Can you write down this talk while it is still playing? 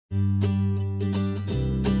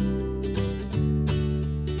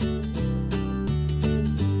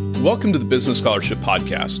Welcome to the Business Scholarship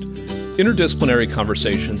Podcast, interdisciplinary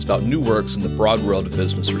conversations about new works in the broad world of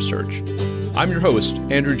business research. I'm your host,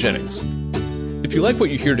 Andrew Jennings. If you like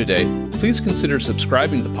what you hear today, please consider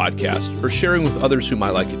subscribing to the podcast or sharing with others who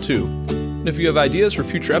might like it too. And if you have ideas for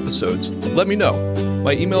future episodes, let me know.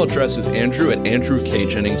 My email address is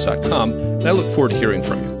andrew@andrewkjennings.com, and I look forward to hearing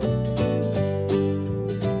from you.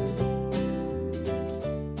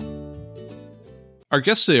 Our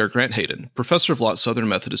guests today are Grant Hayden, Professor of Law at Southern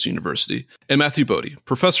Methodist University, and Matthew Bodie,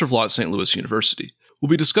 Professor of Law at St. Louis University. We'll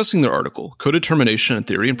be discussing their article, Codetermination in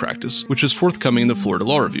Theory and Practice, which is forthcoming in the Florida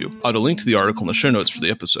Law Review. I'll link to the article in the show notes for the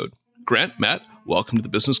episode. Grant, Matt, welcome to the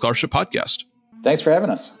Business Scholarship Podcast. Thanks for having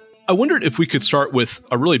us. I wondered if we could start with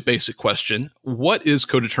a really basic question. What is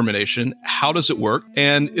codetermination? How does it work?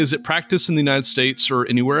 And is it practiced in the United States or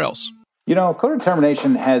anywhere else? You know,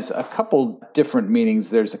 codetermination has a couple different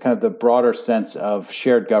meanings. There's a kind of the broader sense of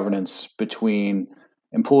shared governance between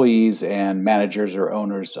employees and managers or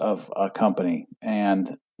owners of a company.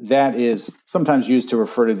 And that is sometimes used to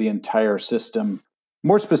refer to the entire system.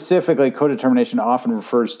 More specifically, codetermination often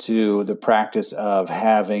refers to the practice of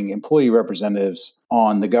having employee representatives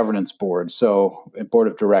on the governance board. So a board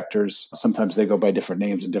of directors, sometimes they go by different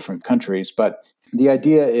names in different countries, but the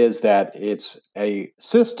idea is that it's a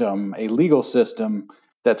system, a legal system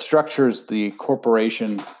that structures the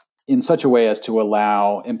corporation in such a way as to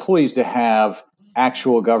allow employees to have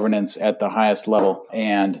actual governance at the highest level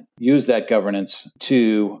and use that governance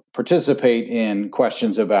to participate in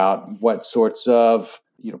questions about what sorts of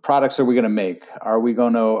products are we going to make? Are we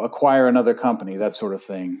going to acquire another company? That sort of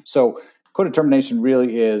thing. So codetermination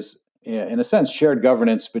really is, in a sense, shared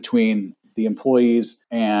governance between the employees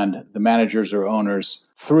and the managers or owners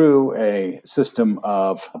through a system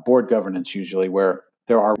of board governance, usually where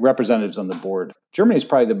there are representatives on the board. Germany is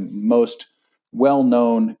probably the most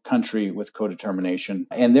well-known country with codetermination,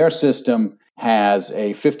 and their system has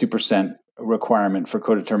a 50% requirement for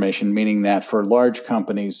codetermination, meaning that for large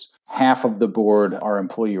companies, half of the board are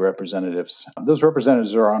employee representatives. Those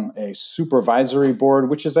representatives are on a supervisory board,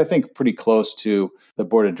 which is, I think, pretty close to the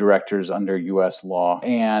board of directors under U.S. law.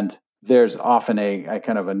 And there's often a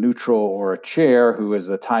kind of a neutral or a chair who is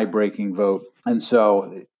a tie-breaking vote. And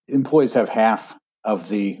so employees have half of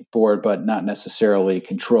the board, but not necessarily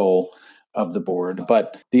control of the board.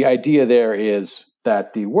 But the idea there is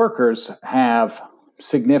that the workers have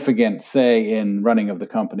significant say in running of the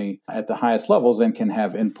company at the highest levels and can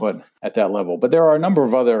have input at that level. But there are a number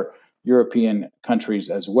of other European countries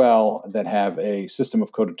as well that have a system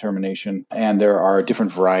of codetermination, and there are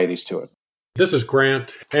different varieties to it. This is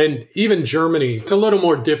Grant. And even Germany, it's a little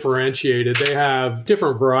more differentiated. They have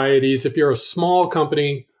different varieties. If you're a small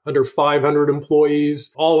company under 500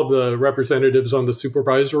 employees, all of the representatives on the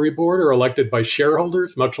supervisory board are elected by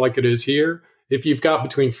shareholders, much like it is here. If you've got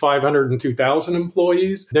between 500 and 2,000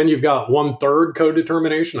 employees, then you've got 1/3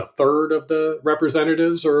 codetermination. 1/3 of the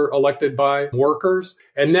representatives are elected by workers.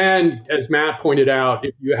 And then, as Matt pointed out,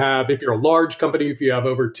 if you're a large company, if you have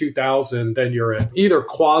over 2,000, then you're at either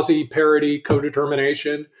quasi-parity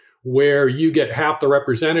codetermination, where you get half the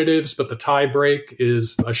representatives, but the tie break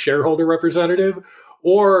is a shareholder representative.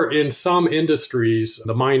 Or in some industries,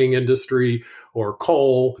 the mining industry or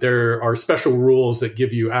coal, there are special rules that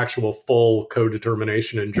give you actual full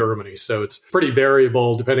codetermination in Germany. So it's pretty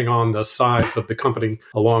variable depending on the size of the company,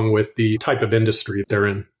 along with the type of industry they're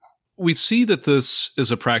in. We see that this is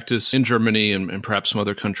a practice in Germany and perhaps some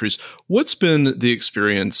other countries. What's been the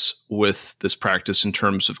experience with this practice in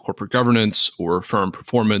terms of corporate governance or firm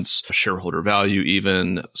performance, shareholder value,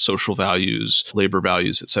 even social values, labor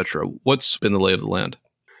values, et cetera? What's been the lay of the land?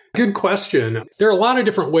 Good question. There are a lot of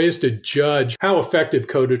different ways to judge how effective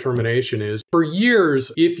codetermination is. For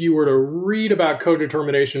years, if you were to read about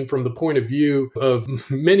codetermination from the point of view of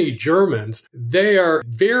many Germans, they are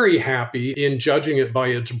very happy in judging it by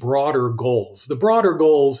its broader goals. The broader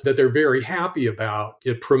goals that they're very happy about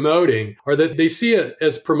it promoting are that they see it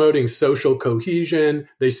as promoting social cohesion.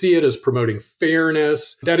 They see it as promoting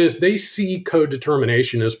fairness. That is, they see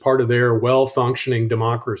codetermination as part of their well-functioning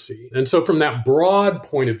democracy. And so from that broad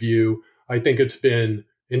point of view, I think it's been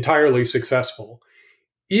entirely successful.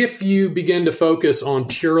 If you begin to focus on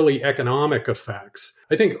purely economic effects,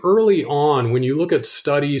 I think early on, when you look at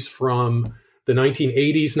studies from the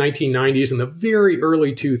 1980s, 1990s, and the very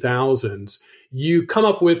early 2000s, you come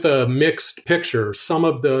up with a mixed picture. Some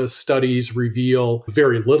of the studies reveal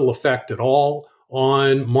very little effect at all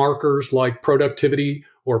on markers like productivity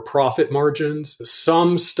or profit margins.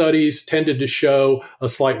 Some studies tended to show a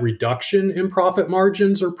slight reduction in profit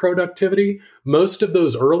margins or productivity. Most of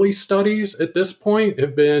those early studies at this point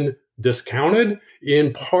have been discounted,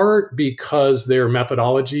 in part because their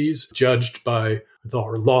methodologies, judged by the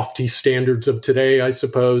lofty standards of today, I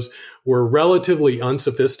suppose, were relatively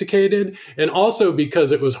unsophisticated, and also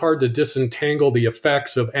because it was hard to disentangle the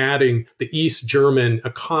effects of adding the East German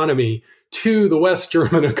economy to the West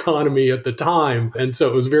German economy at the time. And so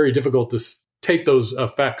it was very difficult to take those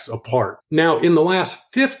effects apart. Now, in the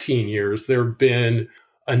last 15 years, there have been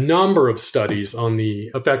a number of studies on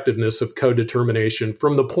the effectiveness of codetermination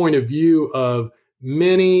from the point of view of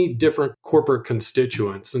many different corporate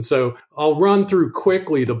constituents. And so I'll run through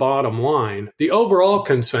quickly the bottom line. The overall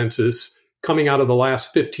consensus coming out of the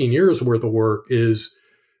last 15 years worth of work is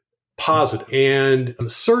positive. And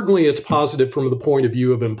certainly it's positive from the point of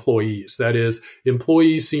view of employees. That is,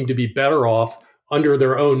 employees seem to be better off under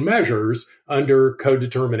their own measures under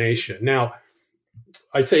codetermination. Now,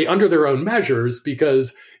 I say under their own measures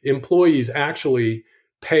because employees actually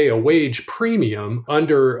pay a wage premium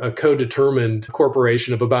under a codetermined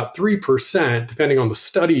corporation of about 3%, depending on the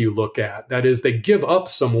study you look at. That is, they give up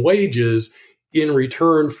some wages in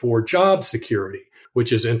return for job security,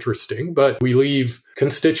 which is interesting. But we leave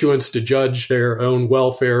constituents to judge their own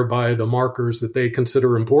welfare by the markers that they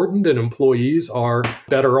consider important, and employees are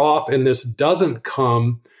better off. And this doesn't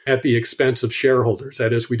come at the expense of shareholders.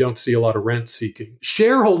 That is, we don't see a lot of rent seeking.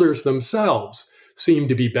 Shareholders themselves seem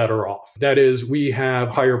to be better off. That is, we have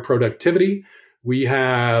higher productivity. We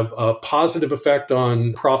have a positive effect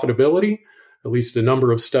on profitability. At least a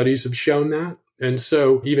number of studies have shown that. And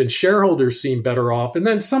so even shareholders seem better off. And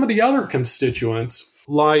then some of the other constituents,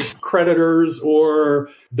 like creditors or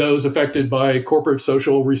those affected by corporate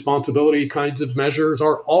social responsibility kinds of measures,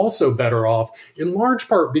 are also better off, in large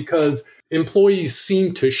part because employees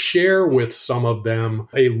seem to share with some of them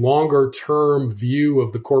a longer term view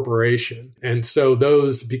of the corporation. And so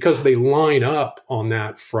those, because they line up on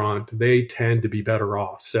that front, they tend to be better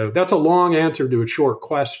off. So that's a long answer to a short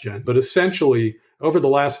question. But essentially, over the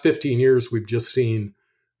last 15 years, we've just seen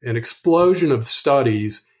an explosion of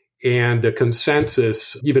studies, and the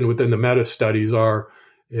consensus, even within the meta studies, are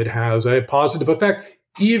it has a positive effect,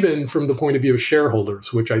 even from the point of view of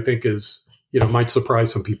shareholders, which I think is, might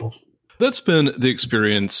surprise some people. That's been the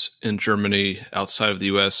experience in Germany outside of the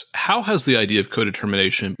U.S. How has the idea of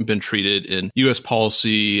codetermination been treated in U.S.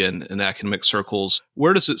 policy and in academic circles?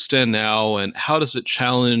 Where does it stand now, and how does it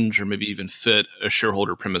challenge or maybe even fit a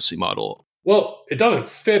shareholder primacy model? Well, it doesn't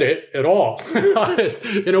fit it at all.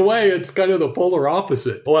 In a way, it's kind of the polar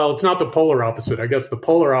opposite. Well, it's not the polar opposite. I guess the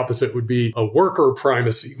polar opposite would be a worker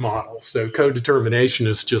primacy model. So codetermination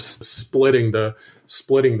is just splitting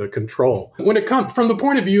the control. When it comes from the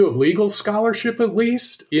point of view of legal scholarship, at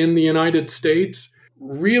least in the United States,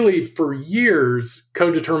 really for years,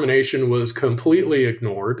 codetermination was completely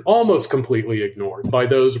ignored, almost completely ignored by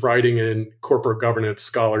those writing in corporate governance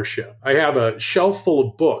scholarship. I have a shelf full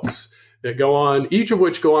of books that go on, each of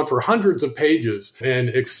which go on for hundreds of pages and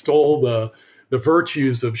extol the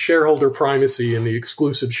virtues of shareholder primacy and the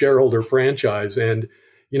exclusive shareholder franchise. And,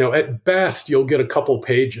 at best, you'll get a couple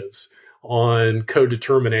pages on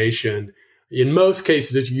codetermination. In most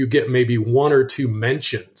cases, you get maybe one or two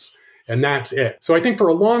mentions, and that's it. So I think for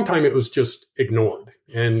a long time, it was just ignored,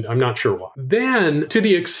 and I'm not sure why. Then, to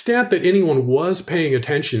the extent that anyone was paying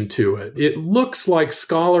attention to it, it looks like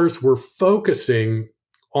scholars were focusing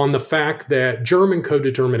on the fact that German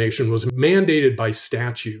codetermination was mandated by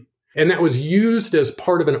statute. And that was used as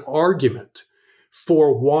part of an argument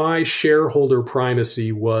for why shareholder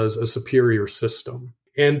primacy was a superior system.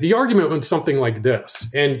 And the argument went something like this.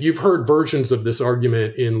 And you've heard versions of this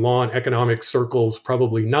argument in law and economic circles,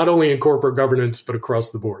 probably not only in corporate governance, but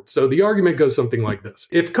across the board. So the argument goes something like this.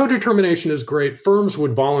 If codetermination is great, firms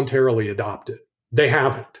would voluntarily adopt it. They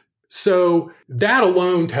haven't. So that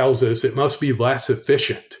alone tells us it must be less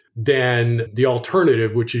efficient than the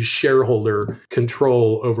alternative, which is shareholder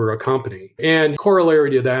control over a company. And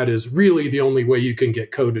corollary to that is really the only way you can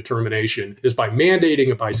get codetermination is by mandating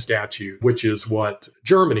it by statute, which is what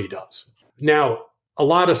Germany does. Now, a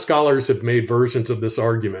lot of scholars have made versions of this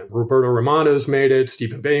argument. Roberto Romano's made it,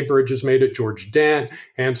 Stephen Bainbridge has made it, George Dent,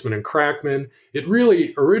 Hansman and Crackman. It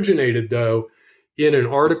really originated, though, in an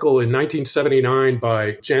article in 1979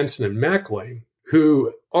 by Jensen and Meckling,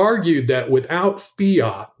 who argued that without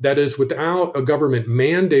fiat, that is, without a government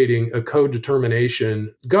mandating a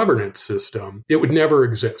codetermination governance system, it would never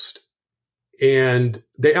exist. And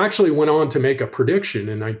they actually went on to make a prediction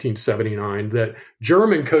in 1979 that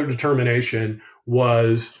German codetermination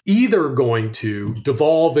was either going to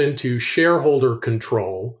devolve into shareholder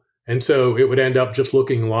control, and so it would end up just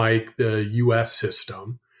looking like the US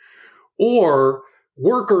system, or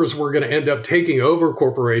workers were going to end up taking over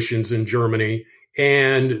corporations in Germany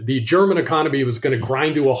and the German economy was going to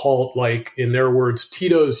grind to a halt, like, in their words,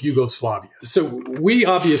 Tito's Yugoslavia. So we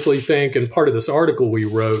obviously think, and part of this article we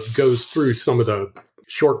wrote goes through some of the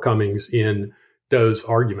shortcomings in those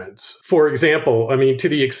arguments. For example, I mean, to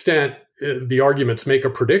the extent the arguments make a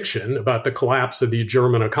prediction about the collapse of the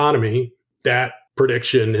German economy, that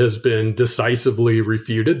prediction has been decisively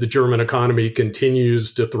refuted. The German economy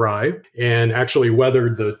continues to thrive and actually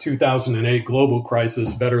weathered the 2008 global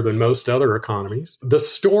crisis better than most other economies. The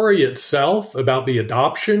story itself about the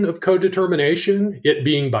adoption of codetermination, it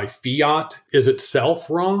being by fiat, is itself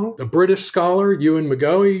wrong. A British scholar, Ewan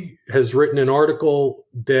McGoey, has written an article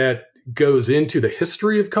that goes into the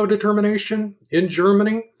history of codetermination in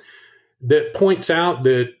Germany that points out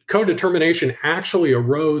that codetermination actually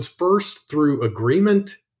arose first through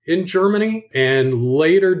agreement in Germany and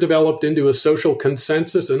later developed into a social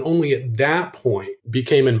consensus, and only at that point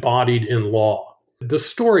became embodied in law. The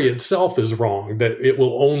story itself is wrong, that it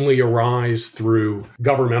will only arise through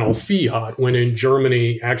governmental fiat, when in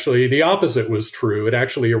Germany, actually the opposite was true. It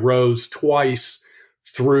actually arose twice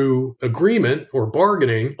through agreement or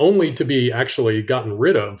bargaining, only to be actually gotten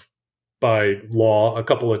rid of by law a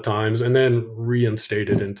couple of times and then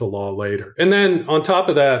reinstated into law later. And then on top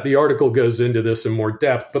of that, the article goes into this in more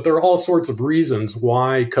depth, but there are all sorts of reasons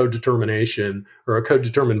why codetermination or a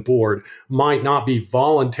codetermined board might not be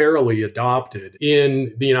voluntarily adopted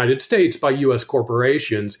in the United States by U.S.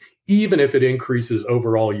 corporations, even if it increases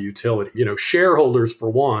overall utility. You know, shareholders,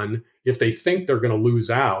 for one, if they think they're going to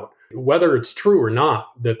lose out, whether it's true or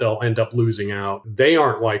not that they'll end up losing out, they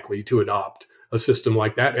aren't likely to adopt a system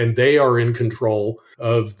like that, and they are in control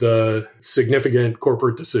of the significant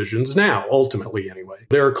corporate decisions now, ultimately anyway.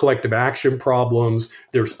 There are collective action problems.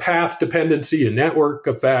 There's path dependency and network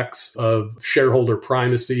effects of shareholder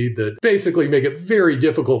primacy that basically make it very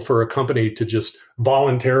difficult for a company to just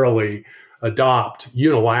voluntarily adopt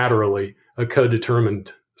unilaterally a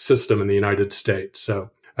codetermined system in the United States. So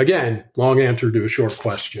again, long answer to a short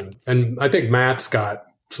question. And I think Matt's got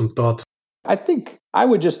some thoughts. I think I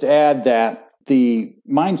would just add that the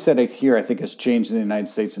mindset here, I think, has changed in the United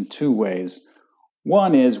States in two ways.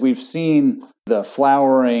 One is we've seen the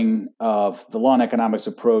flowering of the law and economics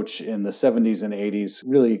approach in the 70s and 80s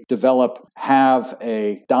really have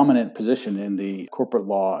a dominant position in the corporate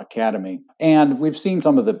law academy. And we've seen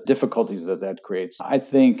some of the difficulties that creates. I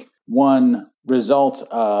think one result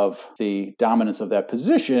of the dominance of that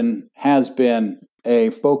position has been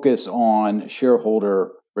a focus on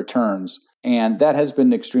shareholder returns. And that has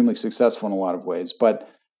been extremely successful in a lot of ways. But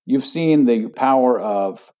you've seen the power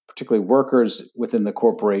of particularly workers within the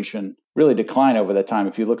corporation really decline over that time.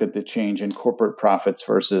 If you look at the change in corporate profits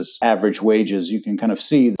versus average wages, you can kind of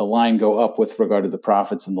see the line go up with regard to the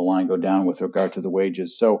profits and the line go down with regard to the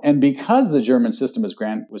wages. So, and because the German system, as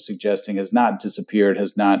Grant was suggesting, has not disappeared,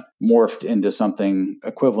 has not morphed into something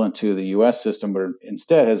equivalent to the U.S. system, but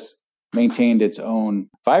instead has maintained its own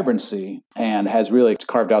vibrancy and has really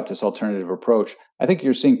carved out this alternative approach, I think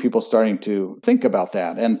you're seeing people starting to think about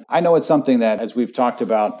that. And I know it's something that, as we've talked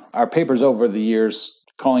about our papers over the years,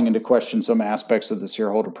 calling into question some aspects of the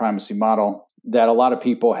shareholder primacy model, that a lot of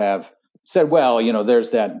people have said, well, you know, there's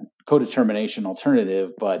that codetermination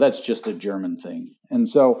alternative, but that's just a German thing. And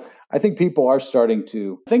so I think people are starting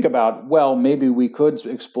to think about, well, maybe we could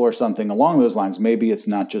explore something along those lines. Maybe it's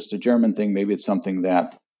not just a German thing. Maybe it's something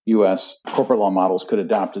that U.S. corporate law models could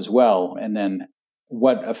adopt as well. And then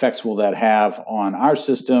what effects will that have on our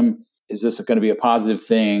system? Is this going to be a positive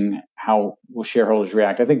thing? How will shareholders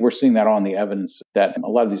react? I think we're seeing that on the evidence that a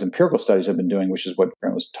lot of these empirical studies have been doing, which is what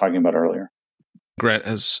Grant was talking about earlier. Grant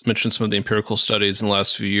has mentioned some of the empirical studies in the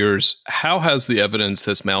last few years. How has the evidence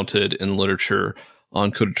that's mounted in literature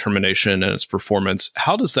on codetermination and its performance,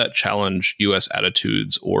 how does that challenge U.S.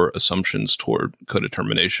 attitudes or assumptions toward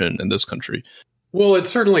codetermination in this country? Well, it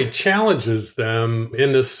certainly challenges them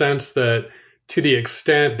in the sense that to the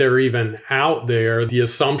extent they're even out there, the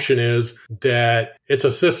assumption is that it's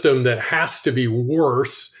a system that has to be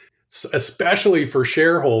worse, especially for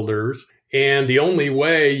shareholders. And the only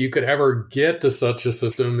way you could ever get to such a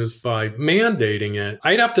system is by mandating it.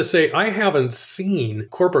 I'd have to say, I haven't seen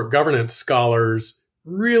corporate governance scholars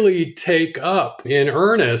really take up in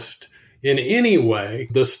earnest in any way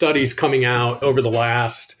the studies coming out over the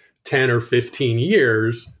last 10 or 15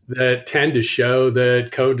 years that tend to show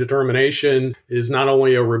that codetermination is not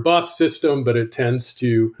only a robust system, but it tends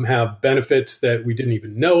to have benefits that we didn't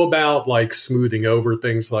even know about, like smoothing over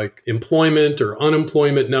things like employment or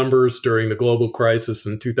unemployment numbers during the global crisis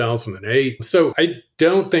in 2008. So I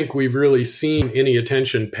don't think we've really seen any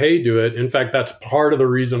attention paid to it. In fact, that's part of the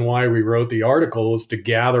reason why we wrote the article, is to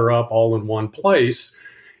gather up all in one place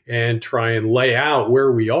and try and lay out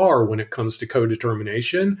where we are when it comes to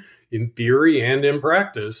codetermination in theory and in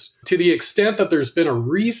practice. To the extent that there's been a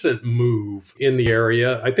recent move in the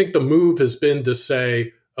area, I think the move has been to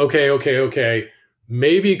say, okay,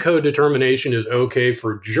 maybe codetermination is okay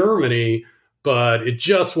for Germany, but it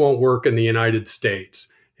just won't work in the United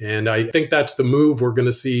States. And I think that's the move we're going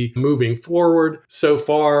to see moving forward. So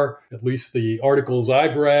far, at least the articles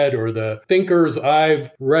I've read or the thinkers I've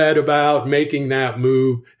read about making that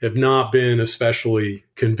move have not been especially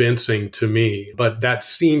convincing to me. But that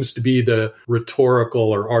seems to be the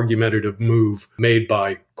rhetorical or argumentative move made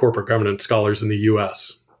by corporate governance scholars in the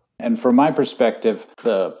U.S. And from my perspective,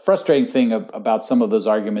 the frustrating thing about some of those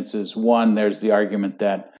arguments is, one, there's the argument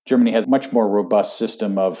that Germany has a much more robust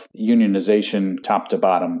system of unionization top to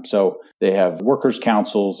bottom. So they have workers'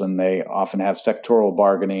 councils and they often have sectoral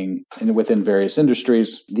bargaining within various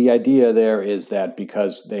industries. The idea there is that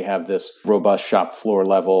because they have this robust shop floor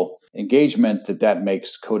level engagement, that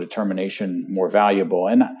makes codetermination more valuable.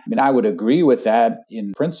 And I mean, I would agree with that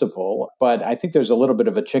in principle, but I think there's a little bit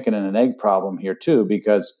of a chicken and an egg problem here too,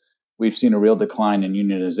 because we've seen a real decline in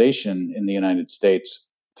unionization in the United States.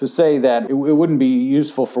 To say that it wouldn't be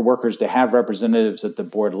useful for workers to have representatives at the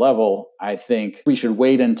board level, I think we should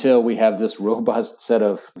wait until we have this robust set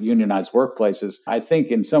of unionized workplaces. I think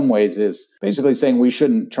in some ways is basically saying we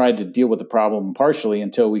shouldn't try to deal with the problem partially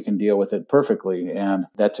until we can deal with it perfectly. And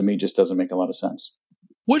that to me just doesn't make a lot of sense.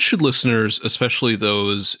 What should listeners, especially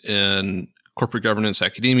those in corporate governance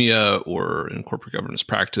academia or in corporate governance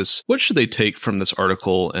practice, what should they take from this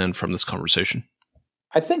article and from this conversation?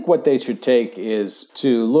 I think what they should take is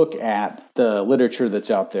to look at the literature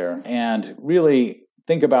that's out there and really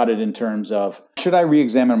think about it in terms of, should I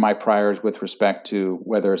re-examine my priors with respect to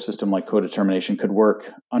whether a system like codetermination could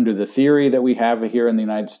work under the theory that we have here in the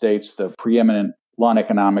United States, the preeminent law and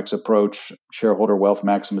economics approach, shareholder wealth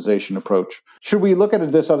maximization approach? Should we look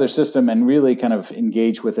at this other system and really kind of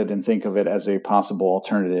engage with it and think of it as a possible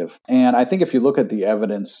alternative? And I think if you look at the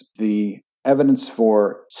evidence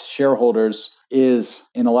for shareholders is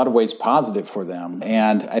in a lot of ways positive for them.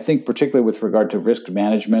 And I think particularly with regard to risk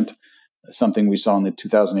management, something we saw in the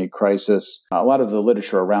 2008 crisis, a lot of the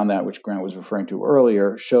literature around that, which Grant was referring to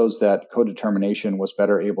earlier, shows that codetermination was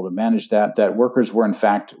better able to manage that workers were in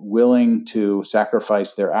fact willing to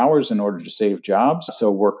sacrifice their hours in order to save jobs.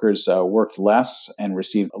 So workers worked less and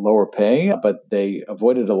received lower pay, but they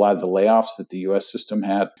avoided a lot of the layoffs that the U.S. system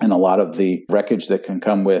had and a lot of the wreckage that can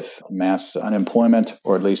come with mass unemployment,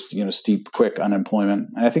 or at least, steep, quick unemployment.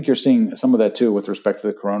 And I think you're seeing some of that too with respect to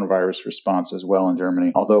the coronavirus response as well in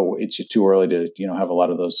Germany, although it's too early to have a lot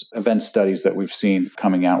of those event studies that we've seen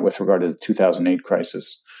coming out with regard to the 2008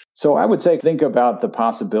 crisis. So I would say think about the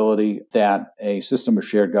possibility that a system of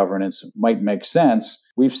shared governance might make sense.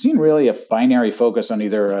 We've seen really a binary focus on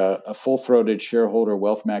either a full-throated shareholder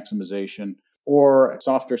wealth maximization or a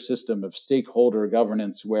softer system of stakeholder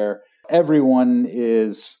governance where everyone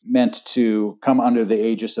is meant to come under the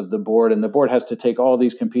aegis of the board, and the board has to take all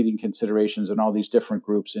these competing considerations and all these different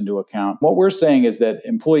groups into account. What we're saying is that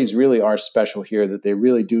employees really are special here, that they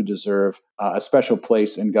really do deserve a special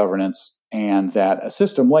place in governance, and that a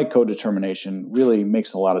system like codetermination really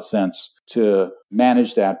makes a lot of sense to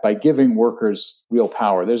manage that by giving workers real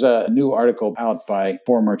power. There's a new article out by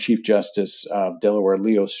former Chief Justice of Delaware,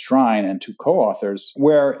 Leo Strine, and two co-authors,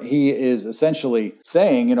 where he is essentially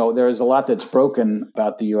saying, there is a lot that's broken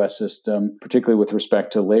about the U.S. system, particularly with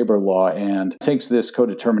respect to labor law, and takes this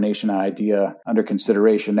codetermination idea under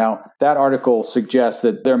consideration. Now, that article suggests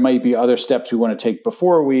that there might be other steps we want to take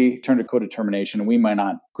before we turn to codetermination, and we might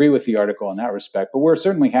not agree with the article in that respect, but we're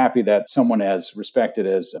certainly happy that someone as respected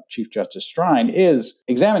as Chief Justice Strine is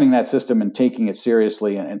examining that system and taking it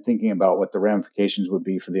seriously and thinking about what the ramifications would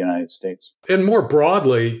be for the United States. And more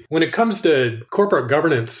broadly, when it comes to corporate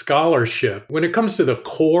governance scholarship, when it comes to the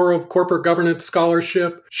core of corporate governance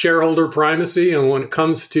scholarship, shareholder primacy, and when it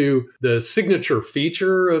comes to the signature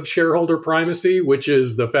feature of shareholder primacy, which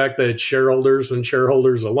is the fact that shareholders and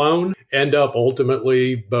shareholders alone end up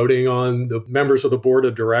ultimately voting on the members of the board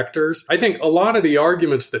of directors, I think a lot of the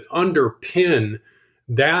arguments that underpin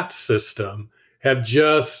that system have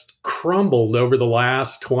just crumbled over the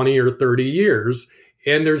last 20 or 30 years,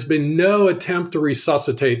 and there's been no attempt to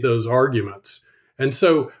resuscitate those arguments. And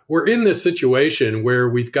so we're in this situation where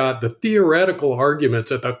we've got the theoretical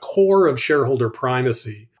arguments at the core of shareholder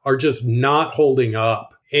primacy are just not holding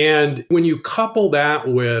up. And when you couple that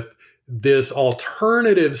with this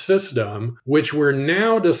alternative system, which we're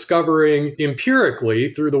now discovering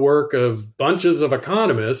empirically through the work of bunches of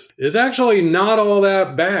economists, is actually not all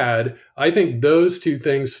that bad. I think those two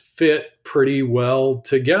things fit pretty well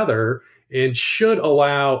together. and should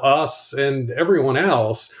allow us and everyone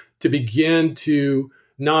else to begin to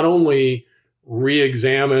not only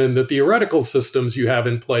re-examine the theoretical systems you have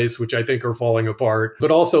in place, which I think are falling apart,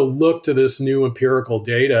 but also look to this new empirical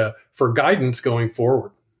data for guidance going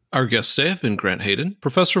forward. Our guests today have been Grant Hayden,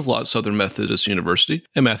 Professor of Law at Southern Methodist University,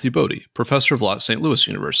 and Matthew Bodie, Professor of Law at St. Louis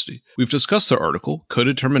University. We've discussed their article,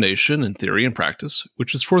 Codetermination in Theory and Practice,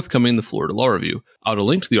 which is forthcoming in the Florida Law Review. I'll add a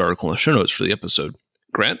link to the article in the show notes for the episode.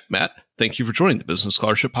 Grant, Matt, thank you for joining the Business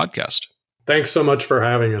Scholarship Podcast. Thanks so much for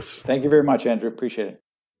having us. Thank you very much, Andrew. Appreciate it.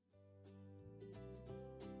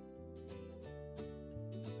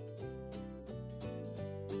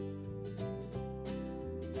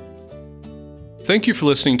 Thank you for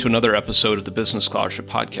listening to another episode of the Business Scholarship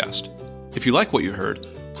Podcast. If you like what you heard,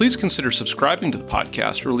 please consider subscribing to the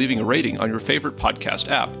podcast or leaving a rating on your favorite podcast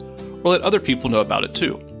app, or let other people know about it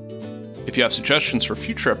too. If you have suggestions for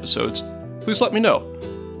future episodes, please let me know.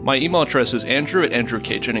 My email address is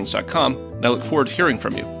andrew@andrewkjennings.com, and I look forward to hearing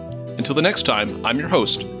from you. Until the next time, I'm your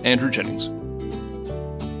host, Andrew Jennings.